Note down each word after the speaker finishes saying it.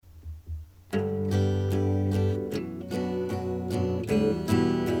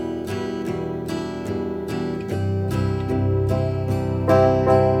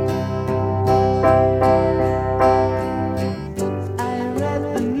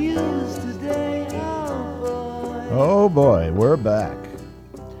Oh boy, we're back.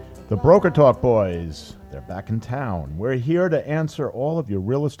 The Broker Talk Boys, they're back in town. We're here to answer all of your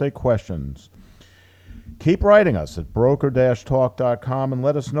real estate questions. Keep writing us at broker-talk.com and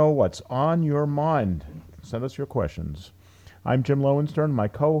let us know what's on your mind. Send us your questions. I'm Jim Lowenstern. My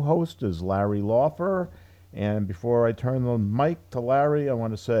co-host is Larry Laufer. And before I turn the mic to Larry, I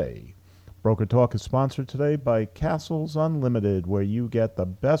want to say Broker Talk is sponsored today by Castles Unlimited, where you get the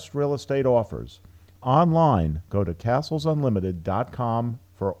best real estate offers. Online, go to castlesunlimited.com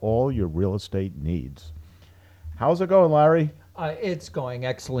for all your real estate needs. How's it going, Larry? It's going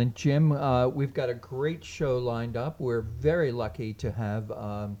excellent, Jim. We've got a great show lined up. We're very lucky to have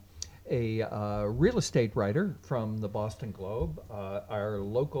a real estate writer from the Boston Globe, our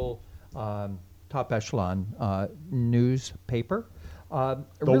local top echelon newspaper. The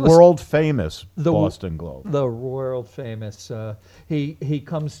world famous Boston Globe. The world famous. He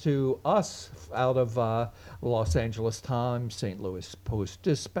comes to us out of Los Angeles Times, St. Louis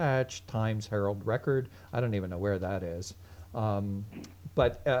Post-Dispatch, Times Herald Record. I don't even know where that is.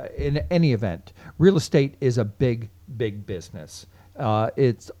 But in any event, real estate is a big, big business.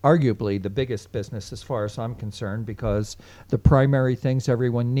 It's arguably the biggest business as far as I'm concerned, because the primary things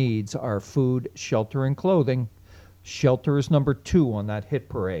everyone needs are food, shelter, and clothing. Shelter is number 2 on that hit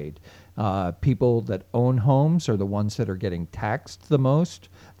parade. People that own homes are the ones that are getting taxed the most.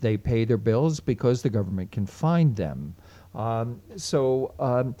 They pay their bills because the government can find them.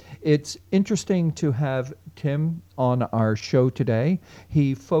 So it's interesting to have Tim on our show today.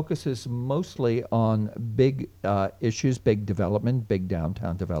 He focuses mostly on big issues, big development, big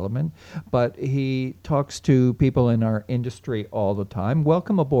downtown development, but he talks to people in our industry all the time.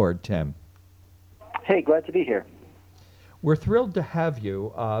 Welcome aboard, Tim. Hey, glad to be here. We're thrilled to have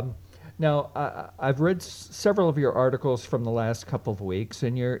you. Now, I've read several of your articles from the last couple of weeks,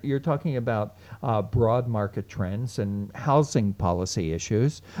 and you're talking about broad market trends and housing policy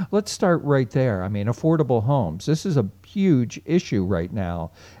issues. Let's start right there. I mean, affordable homes. This is a huge issue right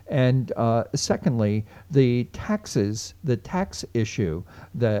now. And secondly, the taxes, the tax issue,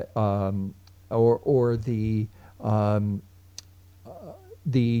 that or the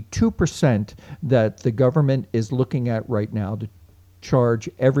 2% that the government is looking at right now to charge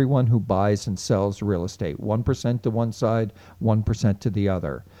everyone who buys and sells real estate, 1% to one side, 1% to the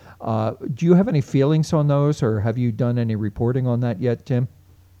other. Do you have any feelings on those, or have you done any reporting on that yet, Tim?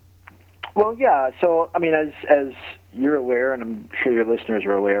 Well, yeah. So, I mean, as you're aware, and I'm sure your listeners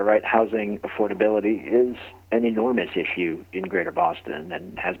are aware, right, housing affordability is an enormous issue in Greater Boston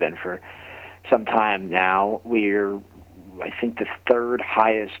and has been for some time now. We're, I think, the third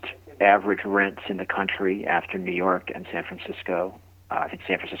highest average rents in the country after New York and San Francisco. I think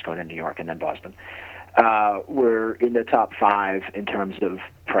San Francisco and then New York and then Boston. We're in the top 5 in terms of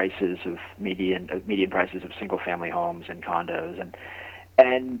prices of median prices of single-family homes and condos,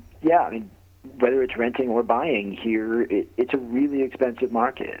 and yeah, I mean, whether it's renting or buying here, it's a really expensive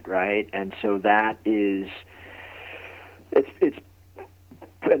market, right? And so that is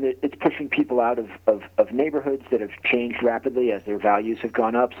it's pushing people out of neighborhoods that have changed rapidly as their values have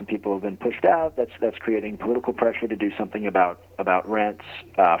gone up. Some people have been pushed out. That's creating political pressure to do something about rents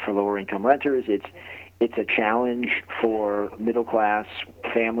for lower income renters. It's a challenge for middle class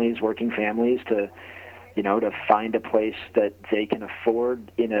families, working families, to find a place that they can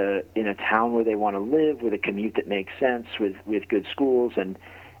afford in a town where they want to live, with a commute that makes sense, with good schools, and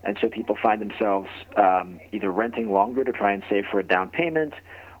so people find themselves either renting longer to try and save for a down payment,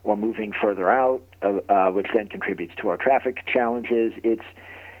 or moving further out, which then contributes to our traffic challenges.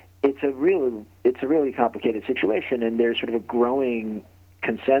 It's a really complicated situation, and there's sort of a growing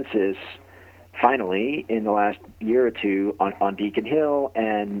consensus, finally, in the last year or two on Beacon Hill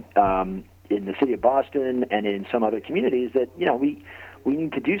and in the city of Boston and in some other communities that we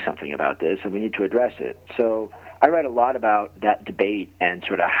need to do something about this, and we need to address it. So I write a lot about that debate and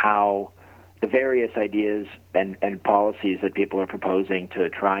sort of how the various ideas and policies that people are proposing to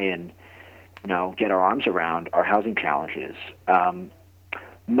try and get our arms around our housing challenges.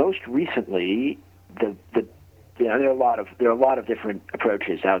 Most recently, there are a lot of different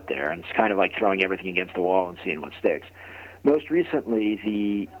approaches out there, and it's kind of like throwing everything against the wall and seeing what sticks. Most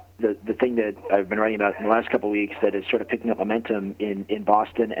recently, the thing that I've been writing about in the last couple of weeks that is sort of picking up momentum in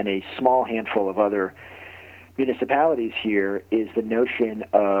Boston and a small handful of other municipalities here is the notion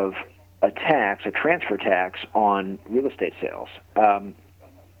of a transfer tax on real estate sales.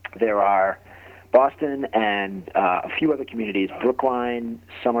 There are Boston and a few other communities, Brookline,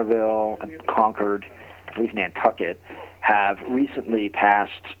 Somerville, Concord, I believe Nantucket, have recently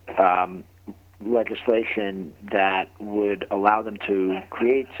passed legislation that would allow them to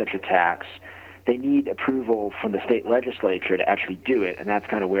create such a tax they need approval from the state legislature to actually do it, and that's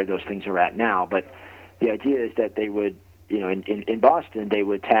kind of where those things are at now. But the idea is that they would, in Boston, they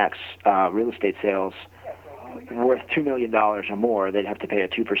would tax real estate sales worth $2 million or more. They'd have to pay a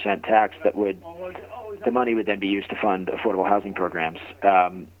 2% tax the money would then be used to fund affordable housing programs.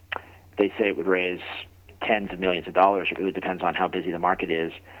 They say it would raise tens of millions of dollars. It really depends on how busy the market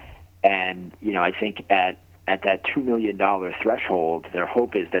is. And, I think at that $2 million threshold, their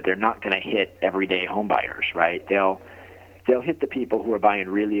hope is that they're not going to hit everyday home buyers, right? They'll hit the people who are buying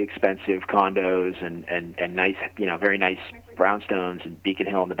really expensive condos and nice, very nice brownstones and Beacon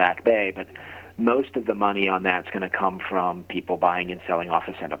Hill in the Back Bay, but most of the money on that's going to come from people buying and selling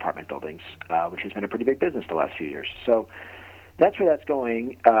office and apartment buildings, which has been a pretty big business the last few years. So that's where that's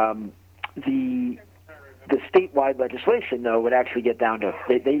going. The statewide legislation, though, would actually get down to,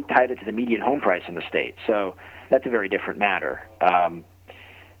 they tied it to the median home price in the state. So that's a very different matter.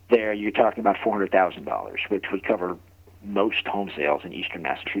 There you're talking about $400,000, which would cover most home sales in eastern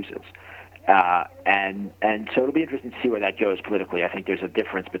Massachusetts. And so it'll be interesting to see where that goes politically. I think there's a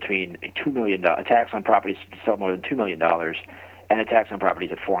difference between a tax on properties to sell more than $2 million and a tax on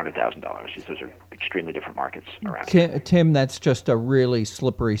properties at $400,000. Those are extremely different markets around. Tim, that's just a really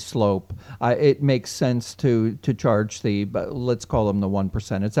slippery slope. It makes sense to charge let's call them the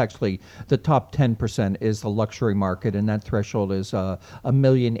 1%. It's actually the top 10% is the luxury market, and that threshold is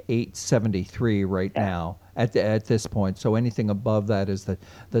 $1,873,000 right now. At this point, so anything above that is the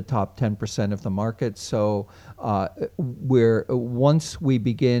top 10% of the market. So once we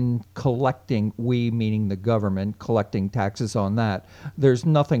begin collecting, we meaning the government, collecting taxes on that, there's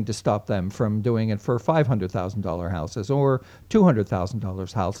nothing to stop them from doing it for $500,000 houses or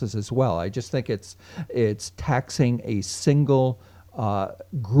 $200,000 houses as well. I just think it's taxing a single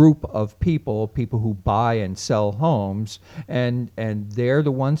group of people who buy and sell homes, and they're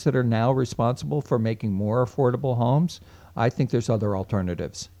the ones that are now responsible for making more affordable homes. I think there's other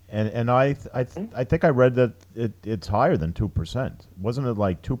alternatives. And I think I read that it's higher than 2%. Wasn't it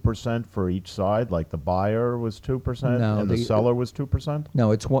like 2% for each side? Like the buyer was 2% and the seller was 2%?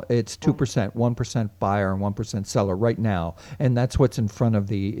 No, it's 2%, 1% buyer and 1% seller right now, and that's what's in front of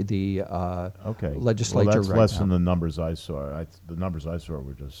the legislature. Well, that's right less now. than the numbers I saw. The numbers I saw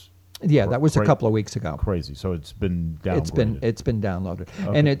were just that was a couple of weeks ago. Crazy. So it's been downgraded. It's been downloaded,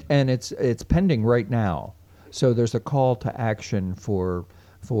 Okay. and it's pending right now. So there's a call to action for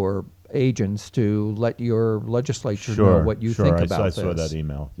agents to let your legislature know what you think about this. I saw that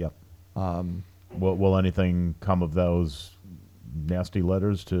email. Yep. Will anything come of those nasty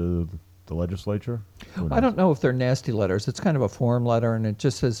letters to the legislature? I don't know if they're nasty letters. It's kind of a form letter, and it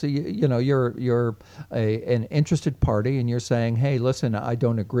just says, you're an interested party, and you're saying, hey, listen, I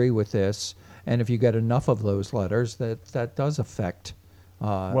don't agree with this. And if you get enough of those letters, that does affect.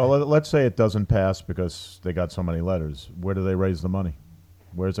 Well, let's say it doesn't pass because they got so many letters. Where do they raise the money?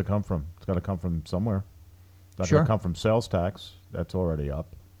 Where does it come from? It's got to come from somewhere. It's not going to come from sales tax. That's already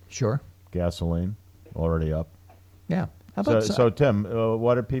up. Sure. Gasoline, already up. Yeah. How about so Tim,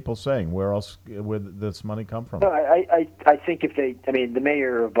 what are people saying? Where else would this money come from? No, I think the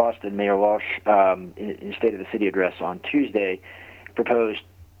mayor of Boston, Mayor Walsh, in his State of the City address on Tuesday, proposed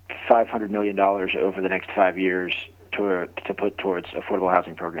 $500 million over the next 5 years to put towards affordable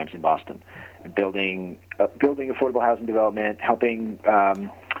housing programs in Boston, building affordable housing development, helping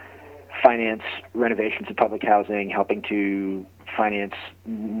finance renovations of public housing, helping to finance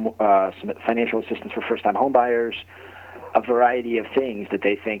some financial assistance for first-time home buyers, a variety of things that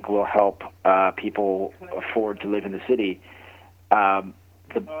they think will help people afford to live in the city.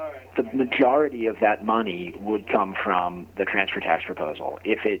 The majority of that money would come from the transfer tax proposal.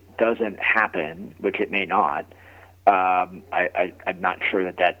 If it doesn't happen, which it may not, I'm not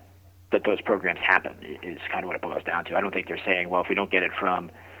sure that those programs happen, is kind of what it boils down to. I don't think they're saying, well, if we don't get it from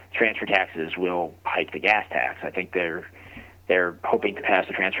transfer taxes, we'll hike the gas tax. I think they're hoping to pass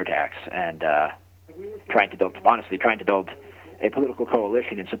the transfer tax and trying to build a political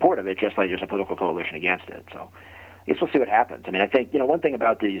coalition in support of it, just like there's a political coalition against it. So I guess we'll see what happens. I mean, I think, one thing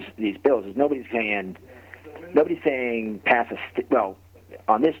about these bills is nobody's saying pass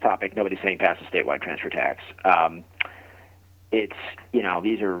on this topic, nobody's saying pass a statewide transfer tax. It's,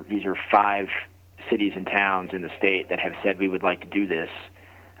 these are 5 cities and towns in the state that have said we would like to do this.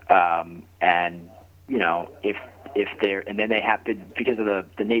 And, if they're, and then they have to, because of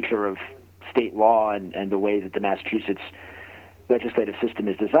the nature of state law and the way that the Massachusetts legislative system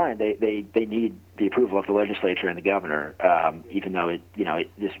is designed, they need the approval of the legislature and the governor, even though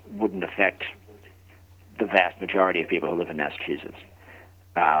this wouldn't affect the vast majority of people who live in Massachusetts.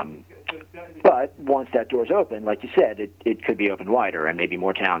 But once that door's open, like you said, it could be open wider, and maybe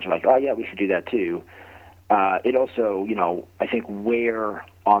more towns are like, oh yeah, we should do that too. It also, I think where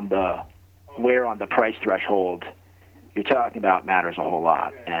on the price threshold you're talking about matters a whole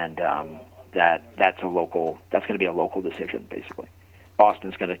lot, and that's going to be a local decision basically.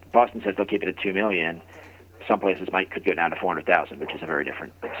 Boston says they'll keep it at $2 million. Some places could go down to 400,000, which is a very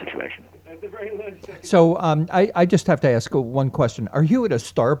different situation. So I just have to ask one question. Are you at a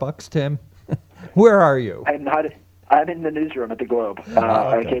Starbucks, Tim? Where are you? I'm not. I'm in the newsroom at the Globe.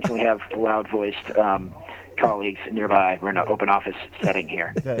 I occasionally have loud-voiced colleagues nearby. We're in an open office setting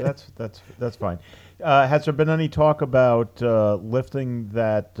here. Yeah, that's fine. Has there been any talk about lifting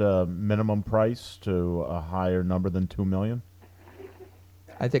that minimum price to a higher number than $2 million?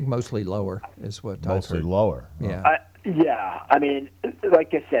 I think mostly lower is what Mostly I've heard. lower. Yeah. Yeah. I mean,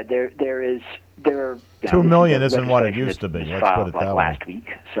 like I said, there are $2 million isn't what it used to be. Let's put it that way. Last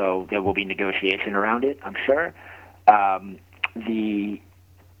week, so there will be negotiation around it, I'm sure. The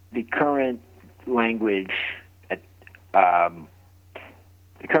current language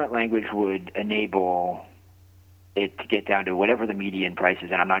would enable it to get down to whatever the median price is,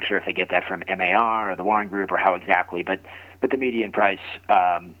 and I'm not sure if they get that from MAR or the Warren Group or how exactly, but the median price.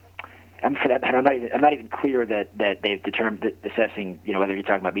 And for that, I'm not even clear that they've determined that assessing, whether you're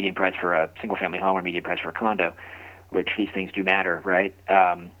talking about median price for a single-family home or median price for a condo, which these things do matter, right?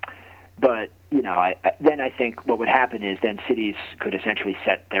 But then I think what would happen is then cities could essentially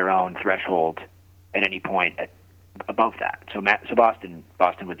set their own threshold at any point above that. So Boston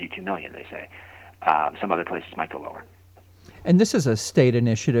would do $2 million, they say. Some other places might go lower. And this is a state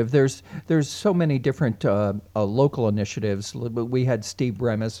initiative. There's so many different local initiatives. We had Steve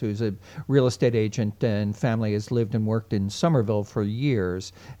Bremis, who's a real estate agent and family has lived and worked in Somerville for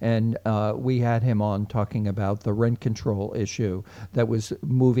years. And we had him on talking about the rent control issue that was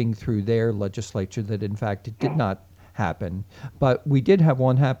moving through their legislature that, in fact, it did not happen. But we did have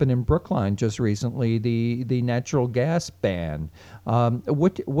one happen in Brookline just recently, the natural gas ban.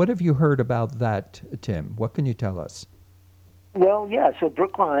 What have you heard about that, Tim? What can you tell us? Well, yeah, so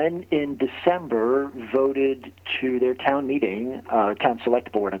Brookline in December voted to their town meeting, town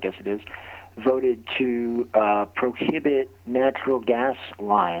select board, I guess it is, voted to prohibit natural gas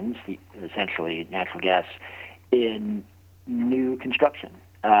lines, essentially natural gas, in new construction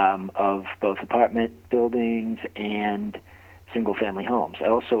of both apartment buildings and single-family homes.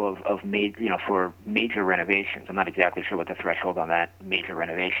 Also for major renovations. I'm not exactly sure what the threshold on that major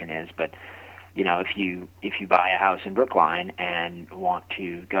renovation is, but if you buy a house in Brookline and want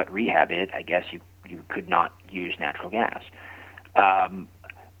to gut rehab it, I guess you could not use natural gas.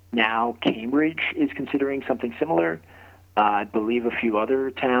 Now Cambridge is considering something similar. I believe a few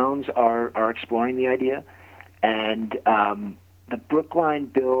other towns are exploring the idea, and the Brookline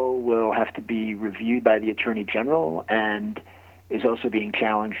bill will have to be reviewed by the Attorney General and is also being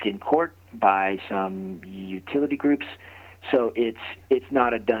challenged in court by some utility groups. So it's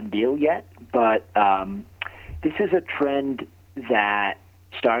not a done deal yet, but this is a trend that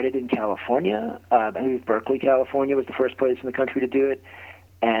started in California. I believe Berkeley, California was the first place in the country to do it,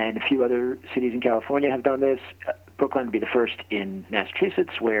 and a few other cities in California have done this. Brookline would be the first in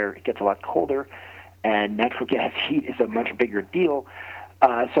Massachusetts, where it gets a lot colder, and natural gas heat is a much bigger deal.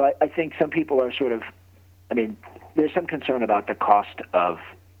 So I think some people are there's some concern about the cost of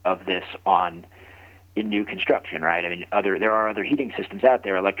this in new construction, right? I mean, there are other heating systems out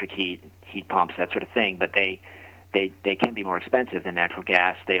there, electric heat pumps, that sort of thing, but they can be more expensive than natural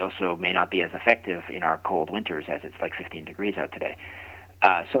gas. They also may not be as effective in our cold winters, as it's like 15 degrees out today.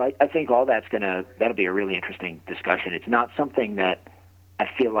 So I think all that'll be a really interesting discussion. It's not something that I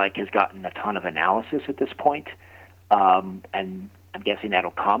feel like has gotten a ton of analysis at this point, and I'm guessing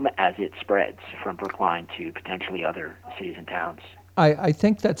that'll come as it spreads from Brookline to potentially other cities and towns. I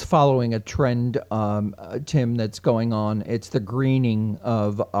think that's following a trend, Tim, that's going on. It's the greening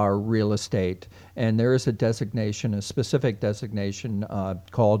of our real estate. And there is a specific designation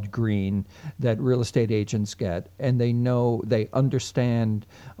called green that real estate agents get. And they understand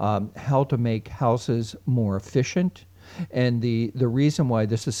how to make houses more efficient. And the reason why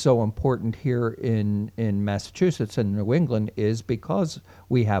this is so important here in Massachusetts and New England is because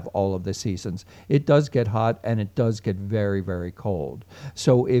we have all of the seasons. It does get hot and it does get very, very cold.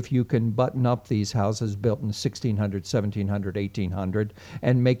 So if you can button up these houses built in 1600, 1700, 1800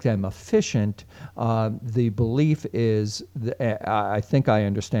 and make them efficient, the belief is, I think I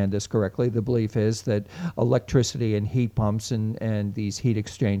understand this correctly, the belief is that electricity and heat pumps and these heat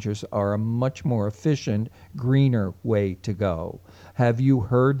exchangers are a much more efficient, greener way to go. Have you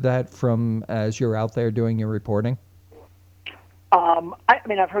heard that from as you're out there doing your reporting? I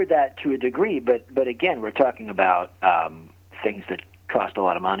mean, I've heard that to a degree, but again, we're talking about things that cost a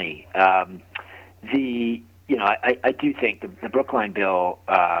lot of money. I do think the Brookline bill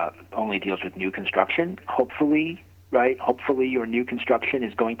only deals with new construction. Hopefully, right? Hopefully, your new construction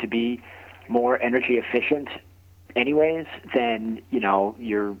is going to be more energy efficient, anyways, than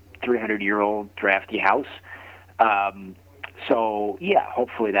your 300-year-old drafty house. So yeah,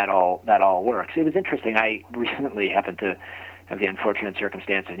 hopefully that all works. It was interesting. I recently happened to have the unfortunate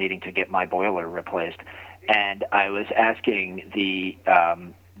circumstance of needing to get my boiler replaced, and I was asking the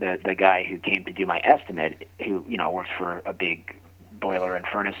guy who came to do my estimate, who works for a big boiler and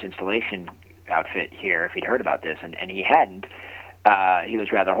furnace installation outfit here, if he'd heard about this, and he hadn't. He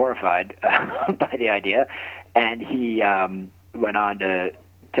was rather horrified by the idea, and he went on to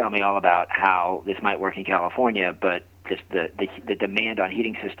tell me all about how this might work in California, but just the demand on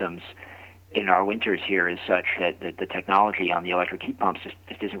heating systems in our winters here is such that the technology on the electric heat pumps just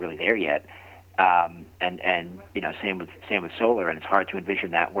isn't really there yet. And same with solar, and it's hard to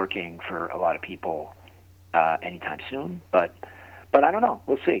envision that working for a lot of people anytime soon. But I don't know.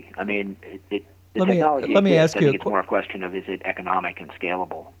 We'll see. I mean, let me ask you. I think it's more a question of, is it economic and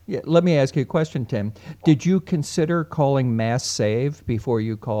scalable? Yeah. Let me ask you a question, Tim. Did you consider calling Mass Save before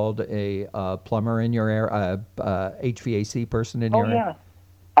you called a plumber in your area, HVAC person in your area? Oh yeah.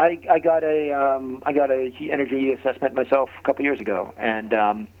 I got a energy assessment myself a couple years ago, and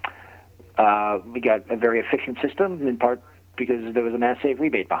we got a very efficient system, in part because there was a Mass Save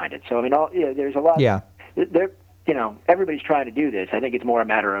rebate behind it. So I mean, there's a lot. Yeah. Everybody's trying to do this. I think it's more a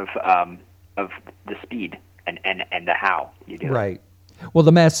matter of the speed and the how you do it. Right. Well,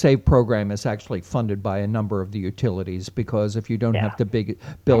 the Mass Save program is actually funded by a number of the utilities, because if you don't have to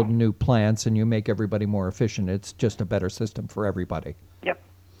build new plants and you make everybody more efficient, it's just a better system for everybody. Yep.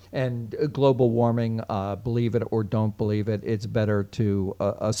 And global warming, believe it or don't believe it, it's better to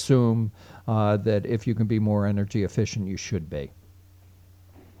assume that if you can be more energy efficient, you should be.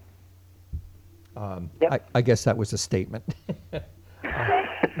 I guess that was a statement.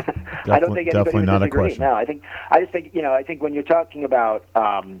 I don't think anybody would not disagree. A question. No, I think when you're talking about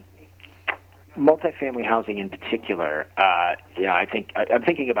multifamily housing in particular, I'm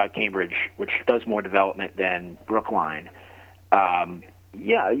thinking about Cambridge, which does more development than Brookline.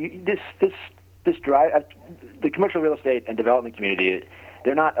 This drive, the commercial real estate and development community,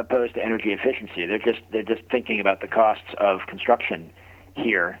 they're not opposed to energy efficiency. They're just thinking about the costs of construction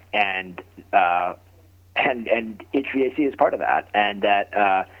here, and HVAC is part of that, and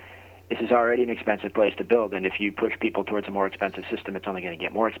that this is already an expensive place to build, and if you push people towards a more expensive system, it's only going to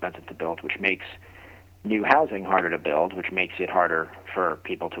get more expensive to build, which makes new housing harder to build, which makes it harder for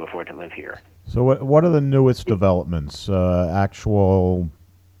people to afford to live here. So what are the newest developments? Actual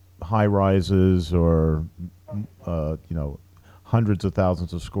high-rises or, hundreds of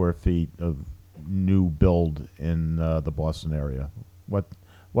thousands of square feet of new build in the Boston area?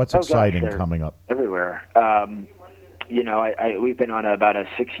 What's exciting coming up? Everywhere. We've been on about a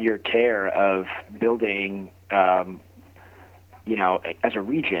 6-year tear of building, as a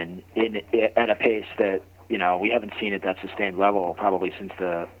region at a pace that, we haven't seen at that sustained level probably since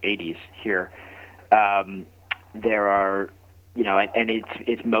the 80s here. There are, and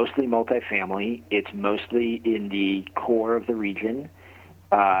it's mostly multifamily. It's mostly in the core of the region,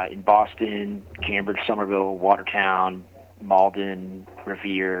 in Boston, Cambridge, Somerville, Watertown, Malden,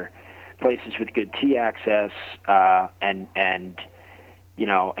 Revere, places with good T access, and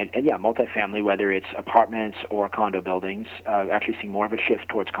multifamily, whether it's apartments or condo buildings. Actually seeing more of a shift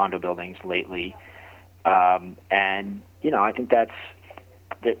towards condo buildings lately. I think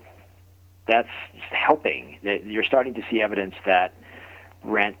that's helping. You're starting to see evidence that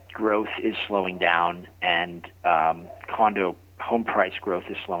rent growth is slowing down, and condo home price growth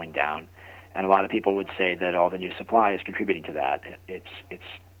is slowing down. And a lot of people would say that all the new supply is contributing to that. It's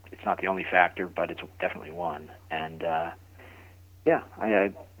not the only factor, but it's definitely one. And the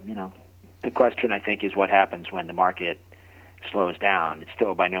question I think is what happens when the market slows down. It's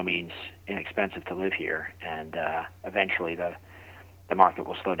still by no means inexpensive to live here, and eventually the market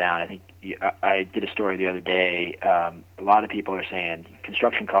will slow down. I think I did a story the other day. A lot of people are saying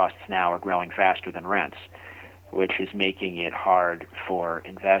construction costs now are growing faster than rents, which is making it hard for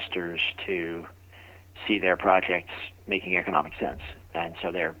investors to see their projects making economic sense, and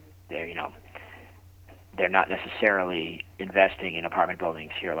so they're not necessarily investing in apartment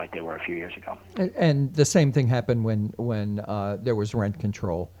buildings here like they were a few years ago. And the same thing happened when there was rent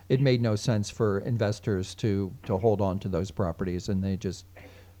control. It made no sense for investors to hold on to those properties, and they just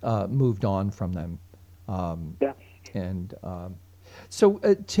moved on from them. So,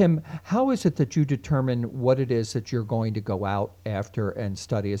 Tim, how is it that you determine what it is that you're going to go out after and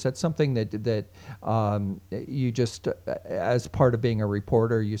study? Is that something that you just, as part of being a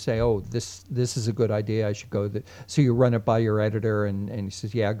reporter, you say, "Oh, this is a good idea. I should go." So you run it by your editor, and he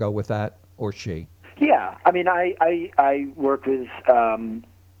says, "Yeah, go with that," or she. Yeah, I mean, I work with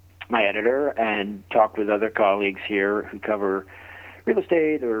my editor and talk with other colleagues here who cover real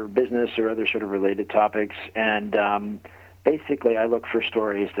estate or business or other sort of related topics, and basically I look for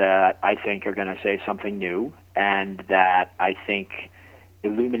stories that I think are going to say something new and that I think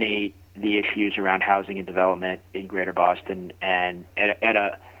illuminate the issues around housing and development in Greater Boston and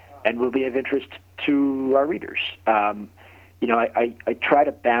will be of interest to our readers. I try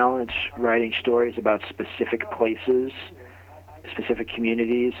to balance writing stories about specific places, specific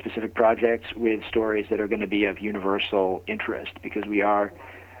communities, specific projects with stories that are going to be of universal interest because we are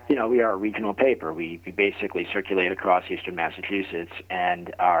a regional paper. We basically circulate across eastern Massachusetts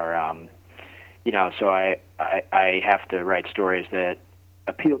and so I have to write stories that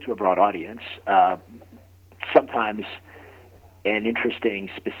appeal to a broad audience. Sometimes an interesting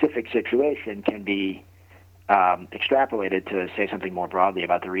specific situation can be extrapolated to say something more broadly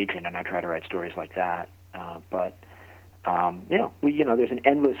about the region, and I try to write stories like that. There's an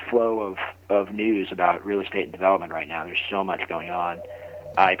endless flow of news about real estate and development right now. There's so much going on.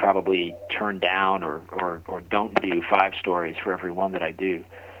 I probably turn down or don't do 5 stories for every one that I do,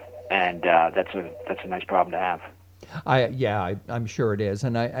 and that's a nice problem to have. I'm sure it is,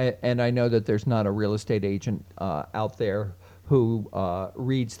 and I know that there's not a real estate agent out there who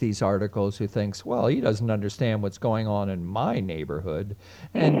reads these articles who thinks, well, he doesn't understand what's going on in my neighborhood,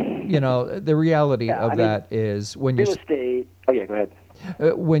 and the reality is when real estate. Oh yeah, go ahead.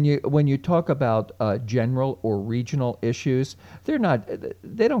 When you talk about general or regional issues, they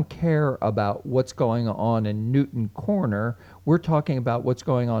don't care about what's going on in Newton Corner. We're talking about what's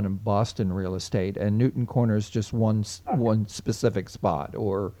going on in Boston real estate, and Newton Corner is just one specific spot,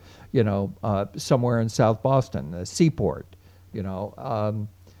 or somewhere in South Boston, the Seaport.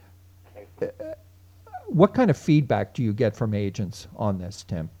 What kind of feedback do you get from agents on this,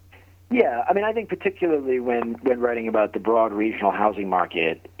 Tim? Yeah, I mean, I think particularly when writing about the broad regional housing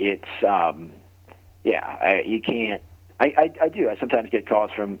market, it's you can't. I do. I sometimes get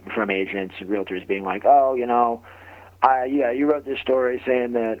calls from agents and realtors being like, oh, you wrote this story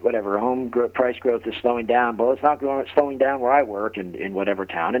saying that whatever price growth is slowing down. Well, it's not slowing down where I work in whatever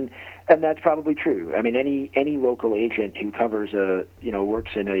town, and that's probably true. I mean, any local agent who covers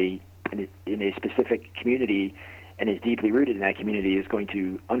works in a specific community and is deeply rooted in that community is going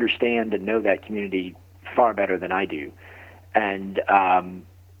to understand and know that community far better than I do, and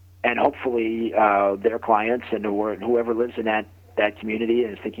hopefully their clients and whoever lives in that community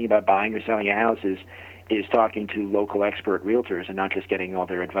and is thinking about buying or selling a house is talking to local expert realtors and not just getting all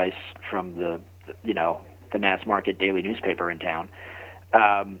their advice from the mass market daily newspaper in town.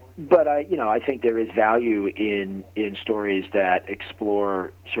 But I think there is value in stories that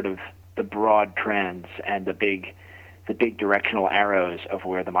explore sort of the broad trends and the big directional arrows of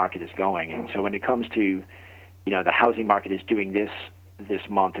where the market is going. And so when it comes to the housing market is doing this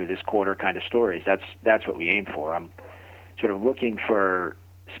month or this quarter kind of stories, that's what we aim for. I'm sort of looking for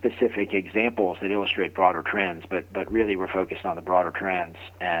specific examples that illustrate broader trends, but really we're focused on the broader trends,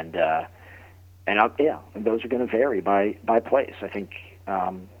 and those are going to vary by place. I think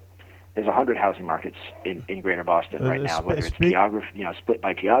there's 100 housing markets in Greater Boston right now, whether it's geography, split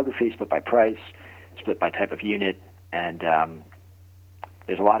by geography, split by price, split by type of unit, and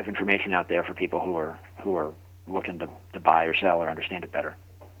there's a lot of information out there for people who are looking to buy or sell or understand it better.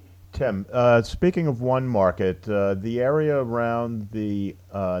 Tim, speaking of one market, the area around the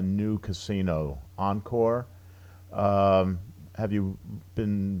new casino, Encore, have you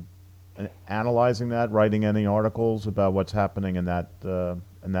been analyzing that, writing any articles about what's happening in that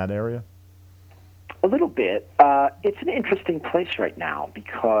area? A little bit. It's an interesting place right now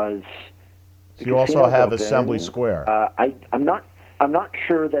because you also have Assembly Square. I'm not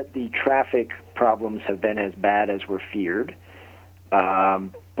sure that the traffic problems have been as bad as were feared.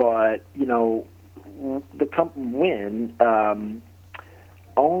 But the company Wynn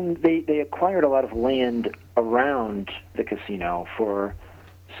they acquired a lot of land around the casino for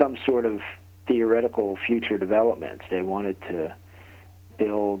some sort of theoretical future developments. They wanted to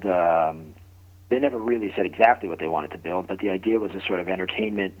build. They never really said exactly what they wanted to build, but the idea was a sort of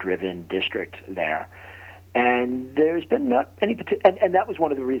entertainment-driven district there. And there's been not any, and that was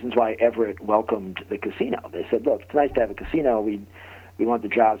one of the reasons why Everett welcomed the casino. They said, look, it's nice to have a casino. We want the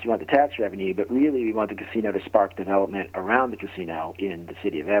jobs, we want the tax revenue, but really we want the casino to spark development around the casino in the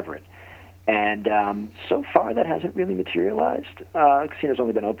city of Everett. And so far, that hasn't really materialized. Casino's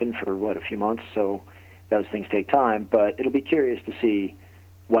only been open for, a few months, so those things take time. But it'll be curious to see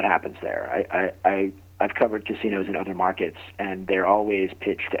what happens there. I've covered casinos in other markets, and they're always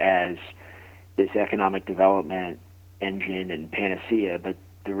pitched as this economic development engine and panacea. But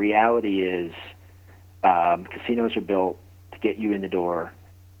the reality is casinos are built to get you in the door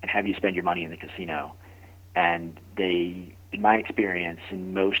and have you spend your money in the casino. And they, in my experience,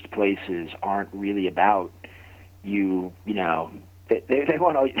 in most places aren't really about you. They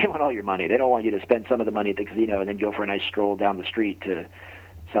want all your money. They don't want you to spend some of the money at the casino and then go for a nice stroll down the street to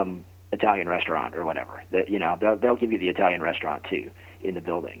some Italian restaurant or whatever. They'll give you the Italian restaurant too in the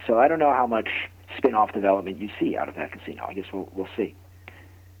building. So I don't know how much spin-off development you see out of that casino. I guess we'll see.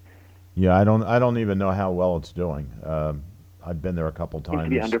 Yeah, I don't even know how well it's doing. I've been there a couple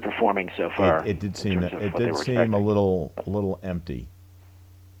times. Seems to be underperforming so far. It did seem a little empty.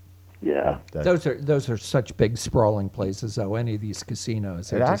 Yeah. Those are such big sprawling places, though. Any of these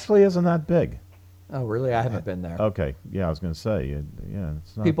casinos. It actually isn't that big. Oh, really? I haven't been there. Okay. Yeah, I was going to say.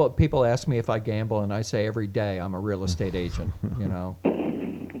 It's not. People ask me if I gamble, and I say every day I'm a real estate agent.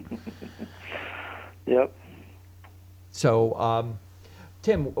 Yep. So,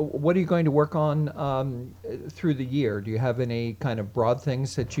 Tim, what are you going to work on through the year? Do you have any kind of broad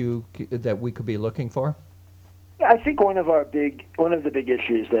things that we could be looking for? I think one of the big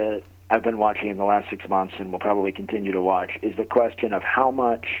issues that I've been watching in the last 6 months, and will probably continue to watch, is the question of how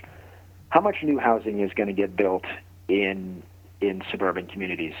much new housing is going to get built in suburban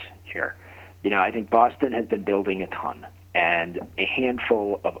communities here. I think Boston has been building a ton, and a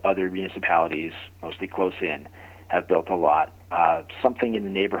handful of other municipalities, mostly close in, have built a lot. Something in the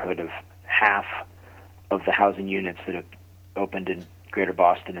neighborhood of half of the housing units that have opened in Greater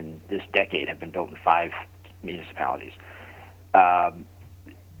Boston in this decade have been built in 5 municipalities.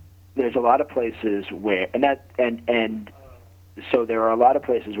 There's a lot of places where, so there are a lot of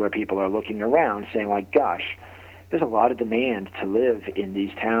places where people are looking around saying, like, gosh, there's a lot of demand to live in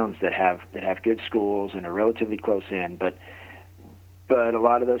these towns that have good schools and are relatively close in, but a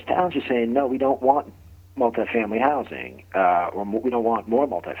lot of those towns are saying, no, we don't want multifamily housing, or we don't want more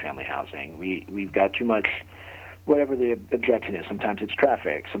multifamily housing. We've got too much, whatever the objection is. Sometimes it's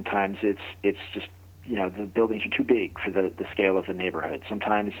traffic. Sometimes it's just, the buildings are too big for the scale of the neighborhood.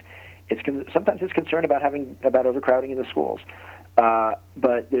 Sometimes it's concerned about overcrowding in the schools.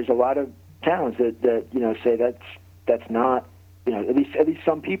 But there's a lot of towns that say that's not, at least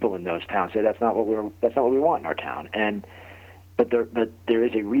some people in those towns say that's not what we want in our town. But there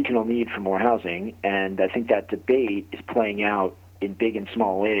is a regional need for more housing, and I think that debate is playing out in big and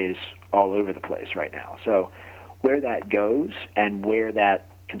small ways all over the place right now. So where that goes and where that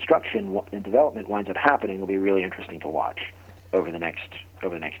construction and development winds up happening will be really interesting to watch over the next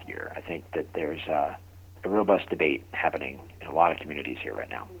year. I think that there's a robust debate happening in a lot of communities here right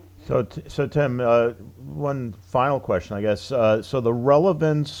now. So Tim, one final question, I guess. So the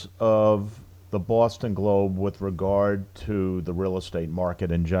relevance of the Boston Globe with regard to the real estate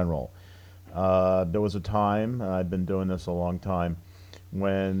market in general. There was a time, I've been doing this a long time,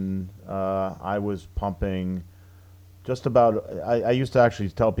 when I was pumping just about, I used to actually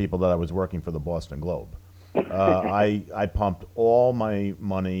tell people that I was working for the Boston Globe. I pumped all my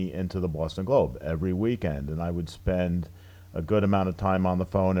money into the Boston Globe every weekend, and I would spend a good amount of time on the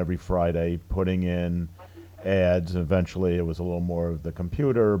phone every Friday putting in ads. Eventually it was a little more of the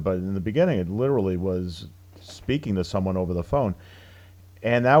computer, but in the beginning it literally was speaking to someone over the phone,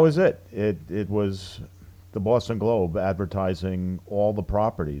 and that was it. It was the Boston Globe advertising all the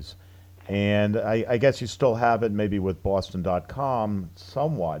properties, and I guess you still have it maybe with Boston.com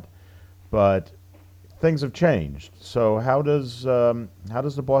somewhat, but things have changed. So how does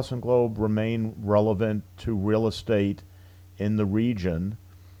the Boston Globe remain relevant to real estate in the region,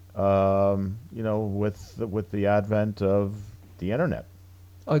 with the advent of the internet?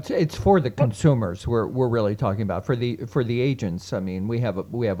 Oh, it's for the consumers. We're really talking about for the agents. I mean, we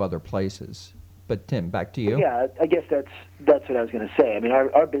have other places. But Tim, back to you. Yeah, I guess that's what I was going to say. I mean,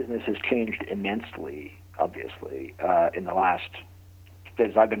 our business has changed immensely, obviously, in the last.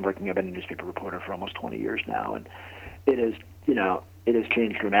 As I've been a newspaper reporter for almost 20 years now, and it has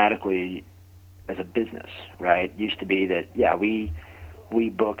changed dramatically as a business, right? It used to be that, we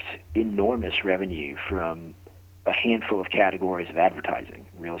booked enormous revenue from a handful of categories of advertising,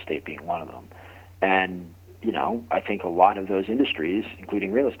 real estate being one of them. And, I think a lot of those industries,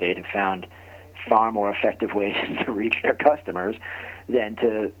 including real estate, have found far more effective ways to reach their customers than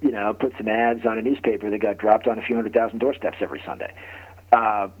to, put some ads on a newspaper that got dropped on a few 100,000 doorsteps every Sunday.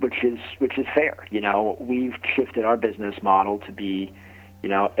 Which is fair. We've shifted our business model to be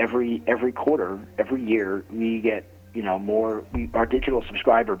every quarter, every year, we get more. Our digital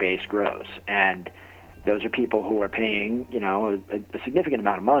subscriber base grows, and those are people who are paying a significant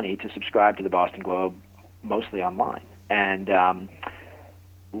amount of money to subscribe to the Boston Globe, mostly online, and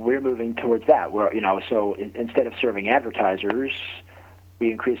we're moving towards that. So instead of serving advertisers,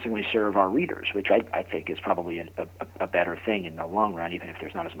 we increasingly serve our readers, which I think is probably a better thing in the long run, even if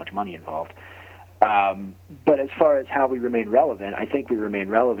there's not as much money involved. But as far as how we remain relevant, I think we remain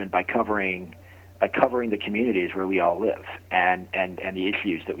relevant by covering the communities where we all live and the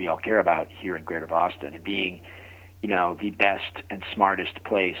issues that we all care about here in Greater Boston, and being, the best and smartest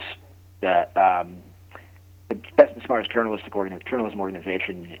place that the best and smartest journalism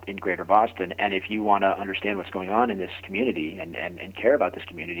organization in Greater Boston. And if you want to understand what's going on in this community and care about this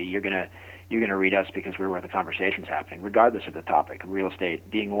community, you're gonna read us, because we're where the conversation's happening, regardless of the topic. Real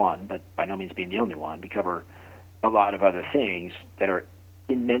estate being one, but by no means being the only one. We cover a lot of other things that are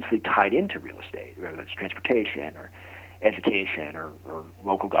immensely tied into real estate, whether it's transportation or education or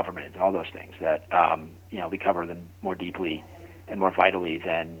local government, all those things that we cover them more deeply and more vitally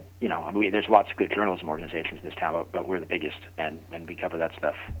than there's lots of good journalism organizations in this town, but we're the biggest, and we cover that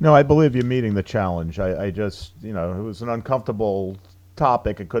stuff. No, I believe you're meeting the challenge. I just it was an uncomfortable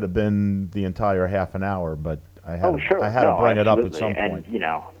topic. It could have been the entire half an hour, but I had to bring it up at some point.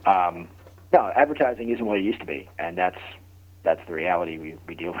 And no, advertising isn't what it used to be, and that's the reality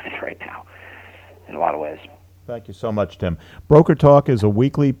we deal with right now in a lot of ways. Thank you so much, Tim. Broker Talk is a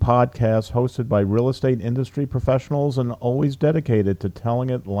weekly podcast hosted by real estate industry professionals and always dedicated to telling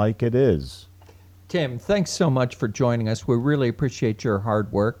it like it is. Tim, thanks so much for joining us. We really appreciate your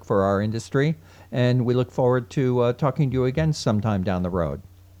hard work for our industry, and we look forward to talking to you again sometime down the road.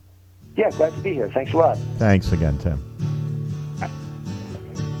 Yeah, glad to be here. Thanks a lot. Thanks again, Tim.